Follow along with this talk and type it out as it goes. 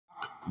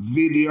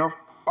video,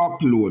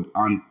 upload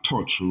and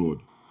touch road.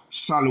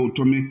 Salute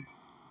to me,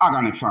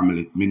 Agani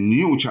family, me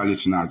neutral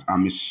listeners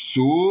and me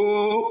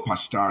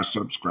superstar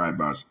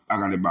subscribers.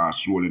 Agani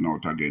Boss rolling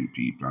out again,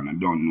 people, and I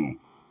don't know.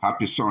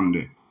 Happy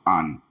Sunday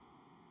and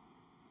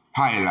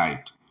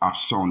highlight of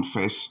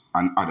SumFest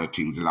and other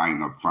things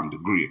line up from the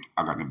great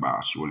Agani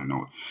Boss rolling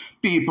out.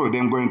 People,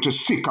 them going to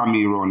sick of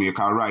me around here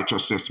because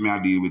righteousness me I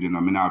deal with, you know.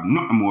 I have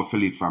nothing more to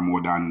live for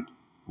more than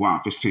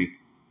want to see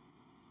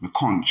my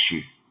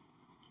country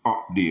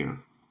up there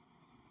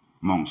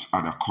amongst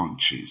other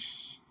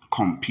countries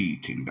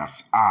competing.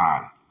 That's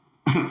all.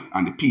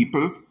 And the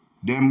people,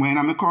 them when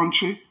I'm a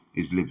country,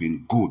 is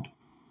living good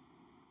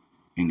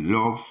in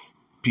love,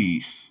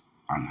 peace,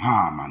 and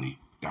harmony.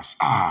 That's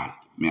all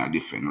me I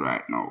defend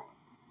right now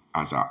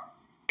as a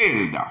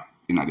elder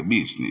in the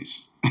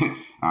business.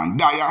 And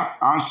dire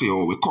and say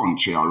how we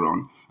country are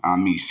run,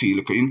 and me see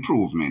like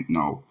improvement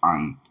now.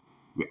 And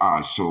we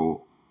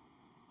also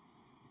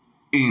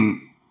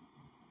in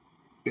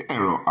the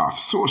era of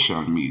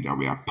social media,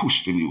 we are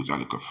push the news a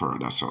little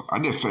further. So I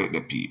just say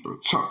the people.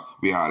 So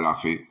we all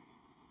have to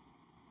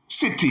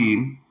sit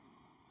in,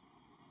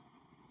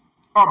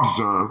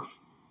 observe,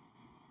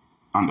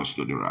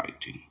 understand the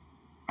right thing.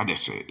 I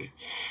just say that.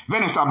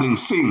 Vanessa Bling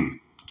sing.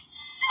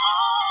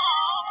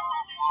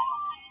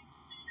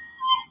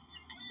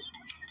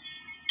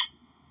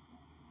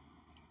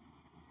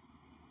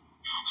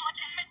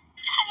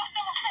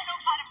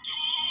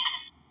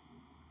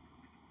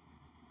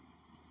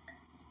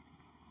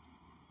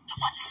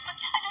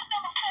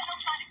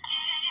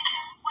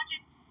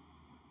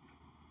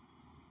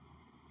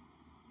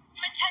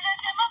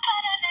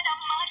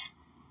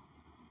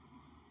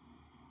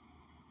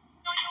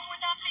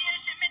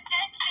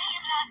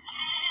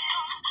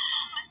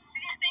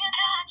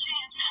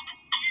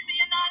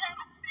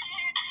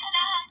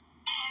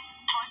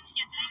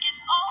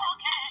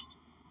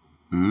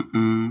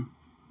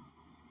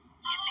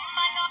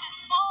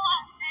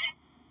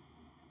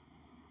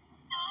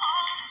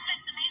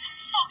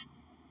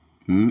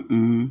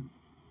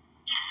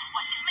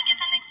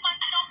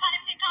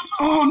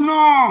 Oh no!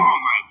 Oh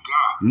my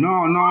God!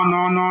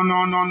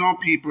 No,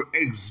 people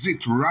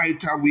exit right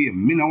away.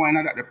 Me no why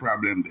not that the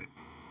problem there.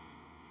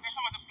 There's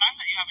some of the plans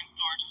that you have in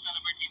store to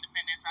celebrate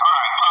independence.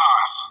 Alright,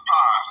 pause.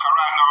 Cause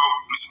right now,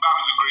 Miss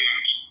Vybz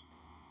Grange,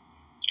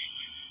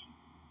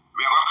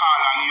 we have a call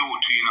on you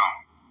too, you know.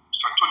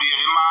 So today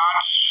the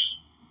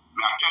march,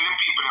 me I tell the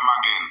people them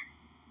again,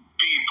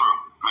 people,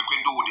 make we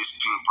do this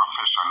thing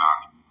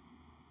professional.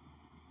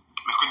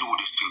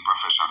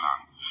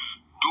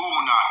 Do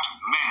not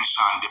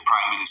mention the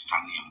Prime Minister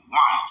name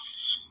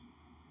once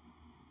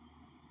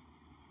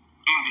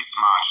in this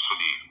march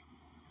today.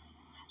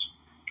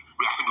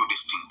 We have to do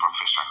this thing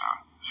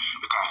professional.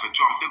 Because if we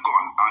jump the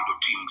gun and do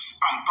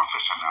things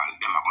unprofessional,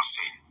 them are going to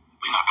say,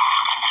 we're not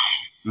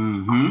organized.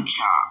 We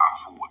can't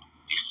afford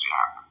this to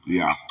happen.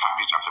 Yeah. This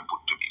topic have to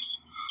put to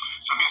this.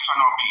 So guess what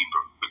now,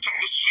 people? We take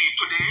the street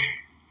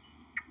today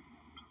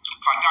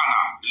for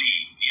Dana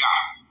Lee.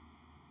 Yeah.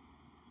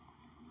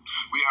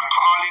 We are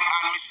calling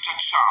on Mr.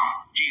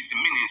 Cham. He's the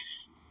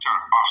Minister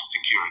of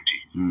Security.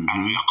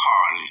 And we are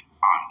calling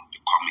on the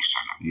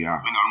Commissioner.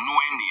 Yeah. We don't know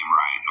his name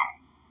right now.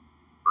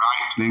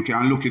 Right? Then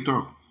can look it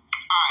up.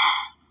 And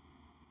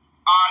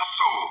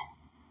also,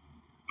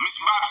 Miss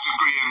Vybz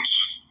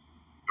Grange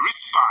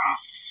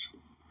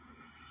response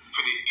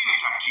for the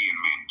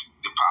Entertainment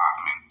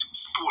Department,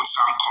 Sports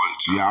and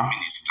Culture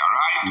Minister,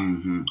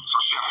 right? So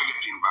she has to get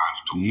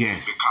involved too.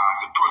 Yes. Because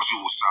the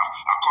producer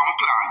a come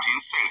plant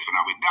himself in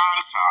a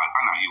dance hall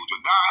and I use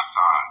the dance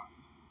hall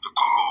to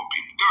cover up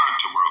him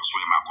dirty works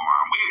where I go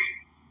on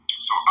with.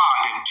 So all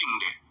them things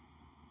they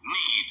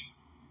need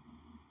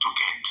to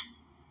get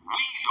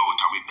weed out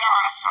of the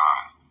dance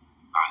hall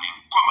and then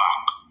go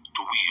back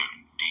to where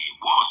they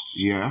was.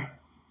 Yeah.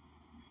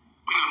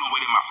 We don't know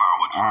where they are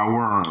forward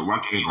from.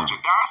 Whatever. They use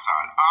the dance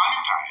hall all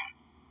the time.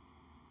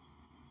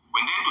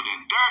 When they do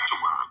them dirty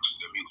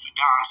works, they use the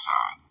dance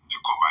hall to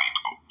cover it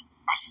up.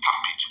 A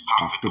stoppage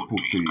have to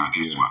put to it.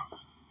 Guess what?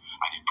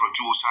 And the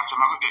producers are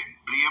going to get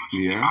blame.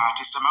 The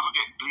artists are going to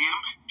get blame.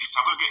 This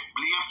are going to get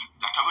blame.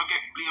 That are going to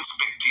get blame.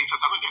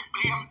 Spectators are going to get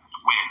blame.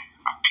 When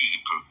a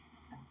people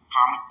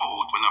from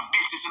out, when a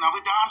business in a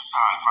dance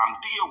hall from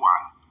day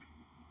one,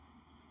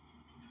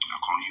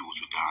 they're going to use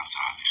the dance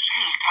hall for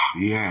shelter.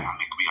 Yeah. And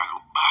make we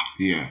look bad.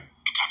 Yeah.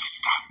 It have to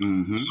stop.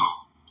 So,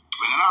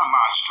 when in our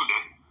march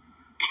today,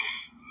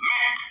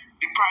 make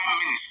the Prime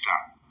Minister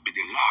be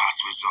the last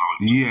result.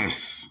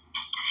 Yes.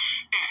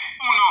 If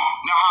uno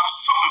now have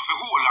something for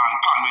hold on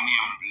pan when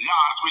him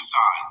last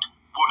result,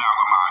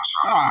 march.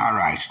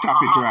 Alright,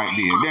 stop it right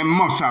there. They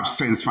must have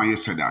sense when you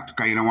say that,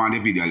 because you don't want the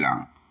video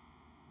long.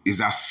 It's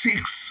a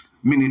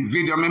 6-minute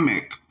video me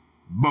make,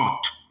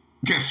 but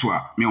guess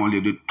what? Me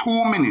only do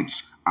 2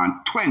 minutes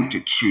and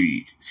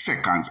 23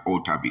 seconds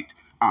out of it.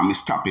 And me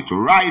stop it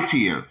right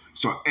here.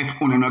 So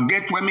if uno no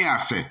get what me I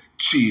say,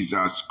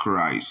 Jesus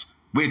Christ,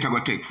 wait I go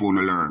take phone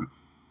to learn.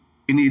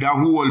 You need a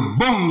whole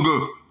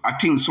bungle of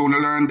things to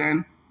learn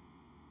then.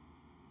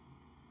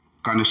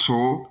 Can you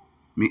so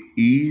Me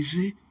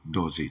easy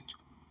does it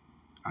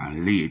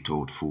and lay it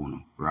out for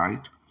you,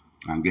 right?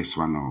 And guess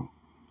what now?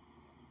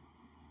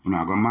 We're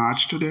not gonna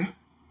march today.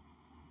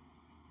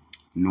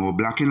 No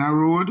blocking a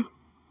road.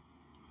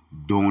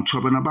 Don't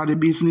trouble nobody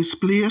business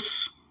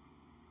place.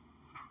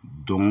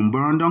 Don't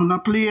burn down the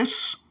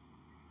place.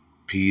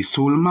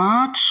 Peaceful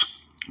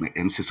march. Make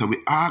them say so we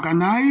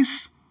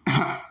organize.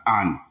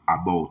 And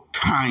about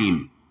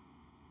time,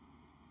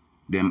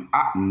 them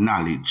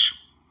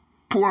acknowledge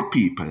poor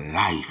people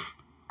life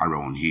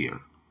around here.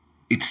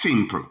 It's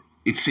simple.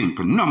 It's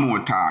simple. No more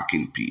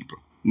talking, people.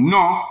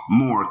 No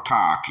more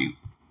talking.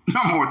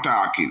 No more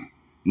talking.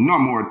 No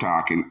more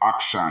talking.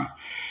 Action.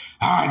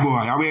 Hi,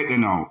 boy, I wait there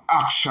now.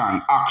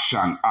 Action,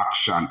 action,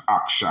 action,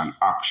 action,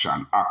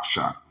 action,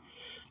 action.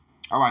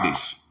 How about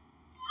this?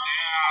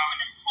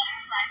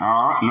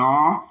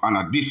 No, and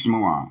at this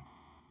moment.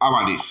 How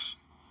about this?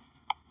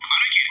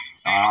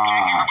 Oh,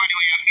 God.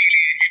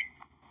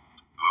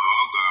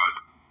 Oh, God.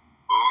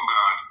 Oh,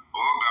 God.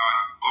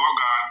 Oh,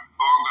 God.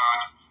 Oh, God.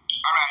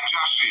 All right,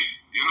 Joshy.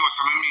 You know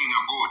something mean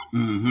you're good.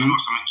 You know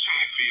something check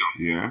for you.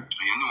 Yeah.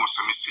 And you know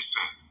something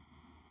sister.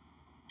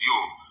 You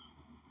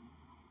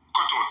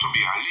cut out to be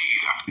a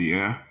leader.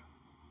 Yeah.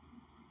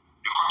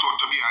 You cut out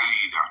to be a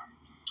leader.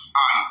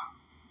 And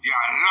you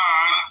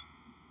learn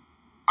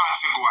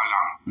as you go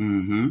along.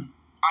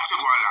 As you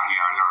go along,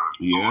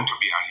 you learn how to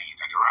be a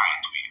leader the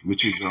right way.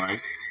 Which is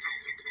right.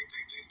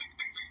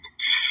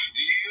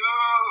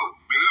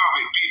 We love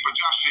it, people.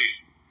 Joshy,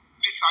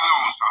 this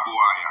announcer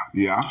boy.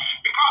 Yeah.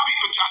 Because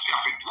people just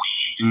have to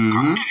wait.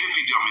 Every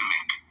video me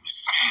make,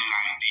 signing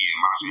and DM.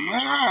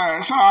 Yeah,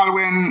 it's all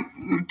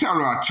when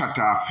terror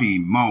chatter fee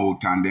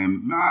mouth and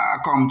them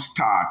come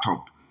start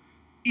up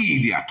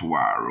idiot war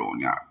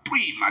around ya,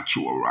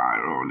 premature war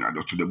around ya.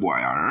 That's to the boy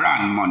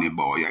run money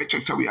boy. I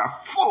check so we are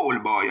fool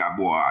boy.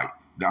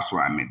 That's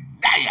why me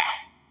die.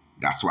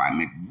 That's why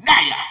me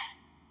die.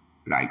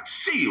 Like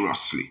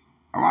seriously.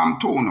 I'm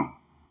telling you.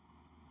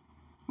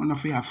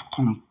 If you have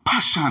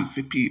compassion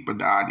for people,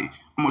 daddy,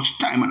 how much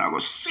time when I go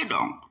sit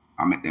down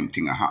and make them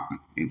things happen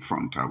in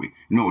front of we.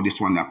 No, this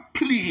one are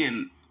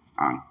plain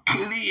and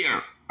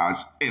clear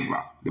as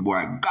ever. The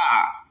boy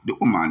got the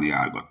woman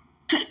here, got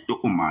take the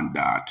woman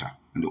daughter,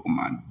 and the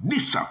woman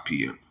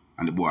disappear.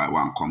 And the boy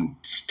want come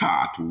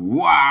start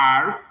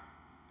war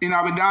in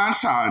our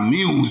dancehall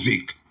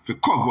music to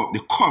cover up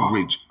the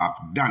coverage of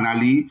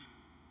Donnelly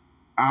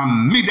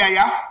and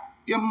Midaya.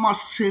 You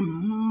must say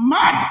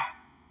mad.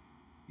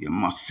 You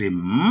must say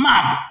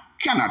mad.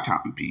 Cannot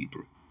happen,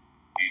 people.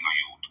 You know,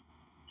 youth.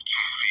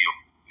 Check for you.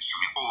 You see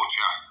me out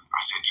here.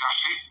 I said,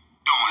 Joshy,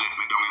 don't let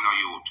me down, you know,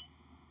 youth.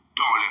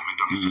 Don't let me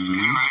down. You see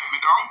skilling, let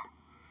me down.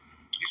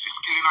 You see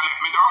skilling, let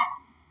me down.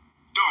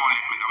 Don't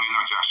let me down, you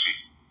know, Joshy.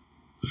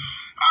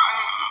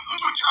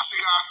 And Joshy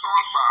got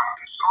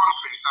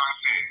SumFest and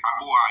say, a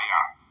boy,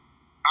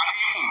 and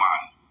a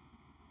woman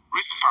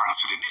responds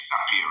to the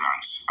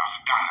disappearance of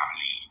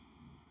Donnelly.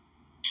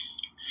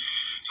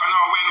 So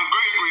now when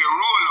Gregory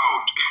roll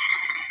out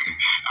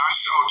and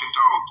shout it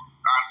out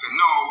and say,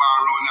 no,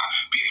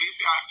 people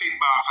say I sit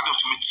boss, I don't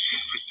want to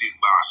check for sit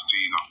boss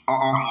too, you know.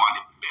 I'm one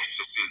of the best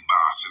sit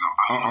boss, you know.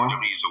 And you know the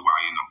reason why,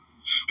 you know.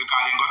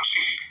 Because they go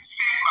check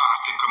sit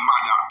boss like a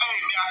mother. Hey,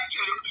 me I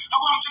tell you, I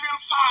want to them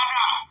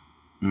father.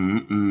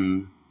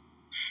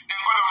 Then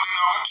go down and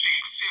now check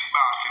sit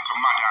boss like a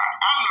mother.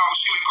 And now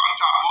she will come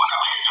talk about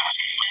nobody that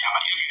check me,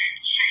 nobody you get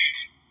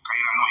check. Because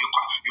you know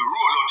you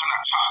roll out and a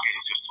chat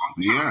against your son.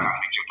 Yeah. That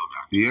make you do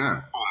that. Yeah.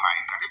 Oh my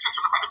God. You tell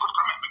somebody could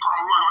come make me come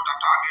roll out that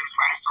against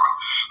my son.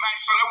 My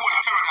son, the whole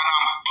terror that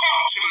I'm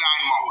punch him in my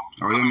mouth.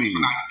 Oh, you mean?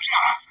 My son, a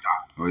gangster.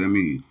 Oh, you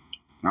mean?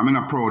 I'm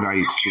not proud of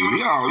it still.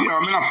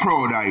 I'm not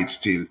proud of it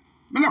still.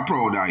 I'm not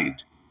proud of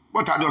it.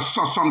 But I just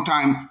saw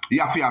sometimes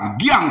you have to have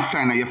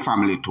gangster in your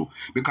family too.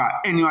 Because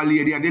any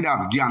lady did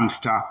have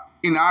gangster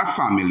in our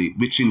family,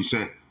 which in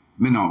say,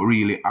 me not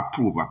really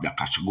approve of that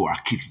because she go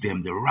and kids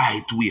them the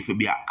right way for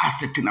be an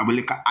asset in a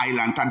little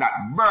island and that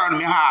burn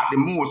me heart the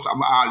most of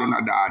all in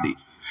a daddy.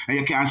 And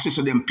you can see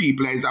so them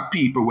people is a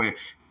people where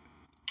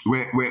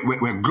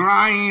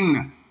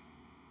grind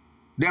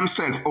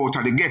themselves out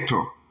of the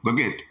ghetto, go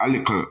get a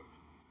little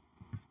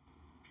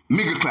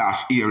middle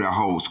class area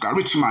house. Because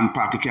Richmond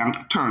Park, you can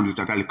term it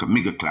as a little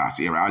middle class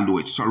area, although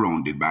it's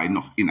surrounded by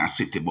enough inner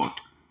city, but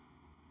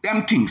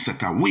them things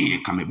set away,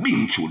 can me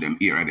been through them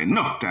area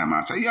enough time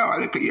and say, yo, I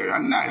like a area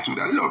nice, with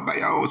a love by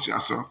your house, yeah,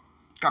 so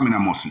come in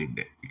and must live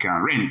there. You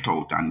can rent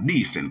out and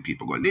decent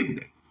people go live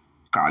there.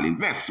 Call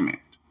investment.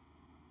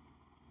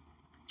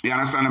 You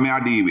understand what I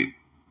deal with?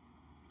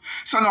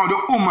 So now the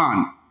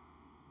woman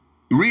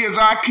raise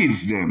her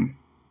kids them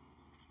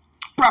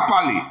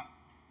properly,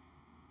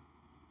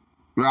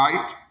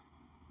 right?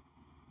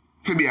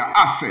 To be an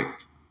asset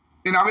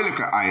in a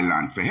little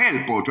island, for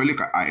help out a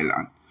little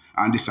island.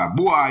 And this a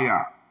boy,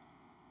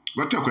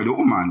 but take with the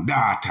woman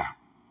daughter,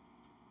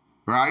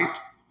 right?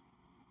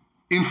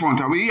 In front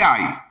of we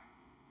eye.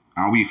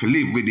 And we have to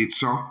live with it,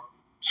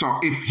 so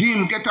if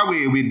him get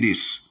away with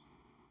this,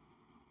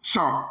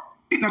 so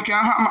it no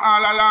can happen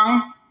all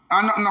along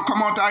and nothing no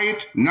come out of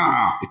it,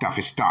 nah, it have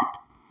to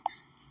stop.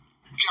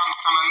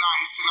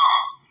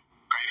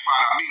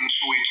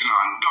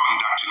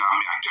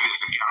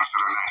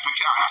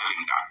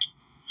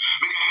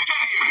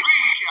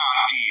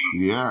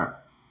 Yeah.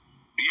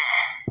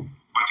 Yeah.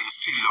 But he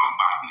still love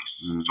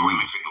badness. So what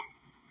me fi do?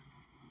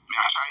 Me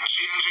I try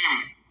change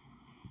him.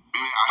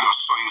 I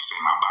just saw him say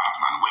my bad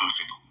man. What me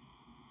fi do?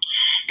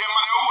 Them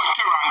man the whole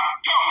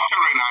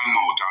terror in my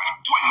mouth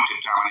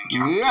 20 times.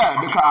 Yeah,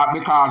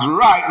 because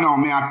right now,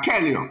 me I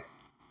tell you,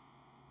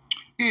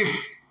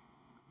 if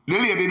the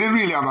lady they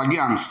really have a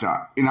gangster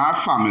in our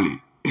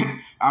family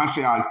and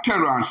say I'll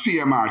terror and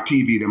CMR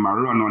TV them a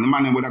run on, the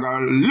man would have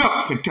got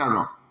look for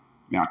terror.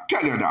 Me I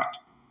tell you that.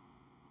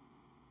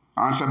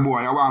 And say, boy,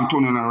 I want to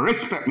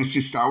respect my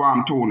sister, I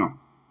want to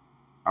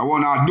I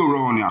want to do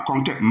around here,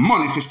 come take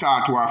money for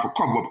start war for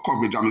cover up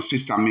coverage of my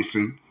sister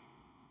missing.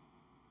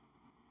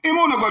 He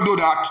won't go do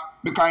that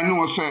because I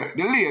know say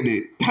the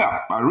lady,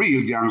 a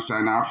real gangster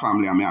in our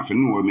family, and I have to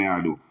know what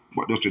I do.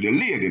 But just to the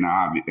lady in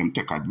have it, them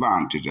take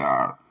advantage of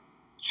her.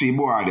 See,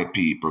 boy, the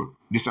people,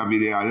 this a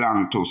video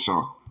long to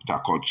so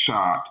that cut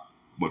short,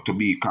 but to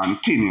be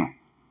continue,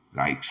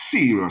 like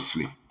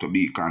seriously, to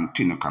be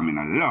continue coming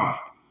in love,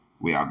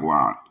 we are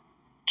going.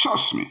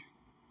 Trust me,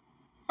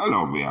 I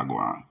love where I go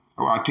on.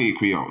 I want to take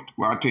we out.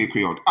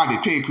 Adi,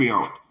 take we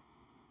out.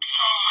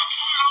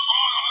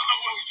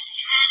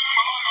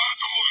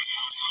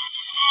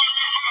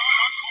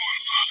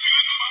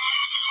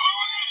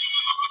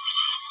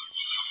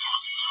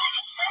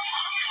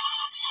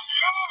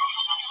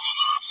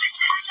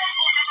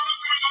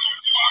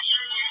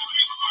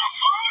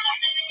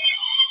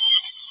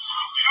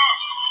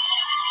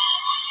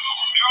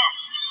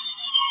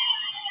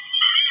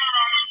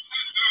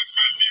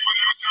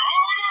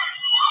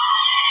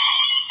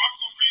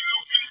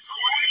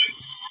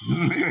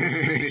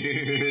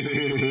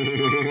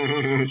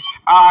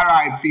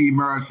 R.I.P.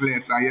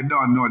 Merciless, and you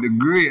don't know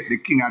the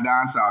king of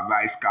dancehall,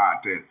 Vybz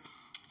Kartel.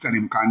 Send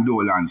him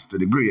condolence to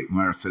the great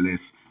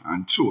Merciless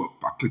and throw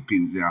up a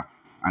clippings there.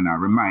 And I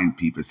remind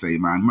people, say,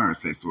 man,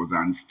 Merciless was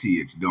on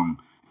stage down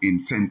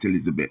in St.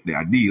 Elizabeth. They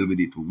deal with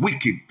it.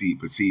 Wicked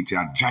people. See it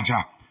here,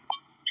 Jaja.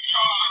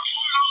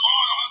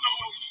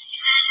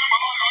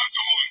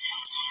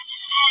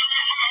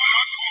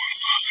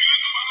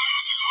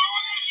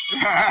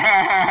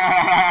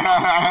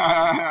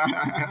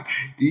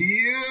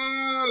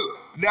 You,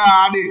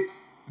 daddy,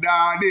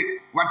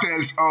 what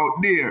else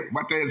out there?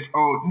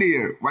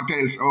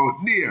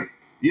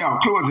 Yo,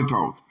 close it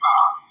out.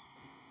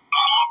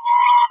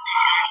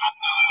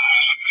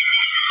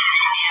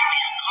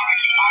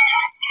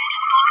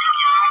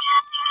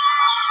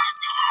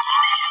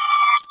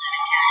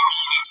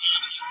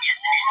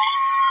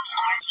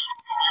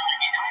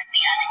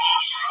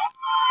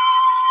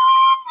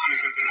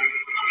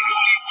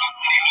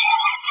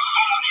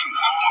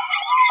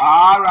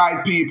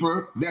 Alright,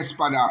 people,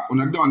 despite that,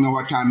 when I don't know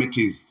what time it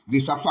is,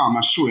 this a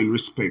farmer showing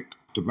respect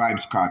to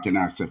Vybz Kartel and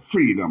I say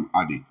freedom,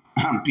 Adi.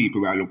 And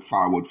people will look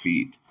forward for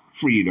it.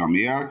 Freedom,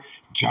 yeah?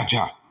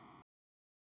 Jaja.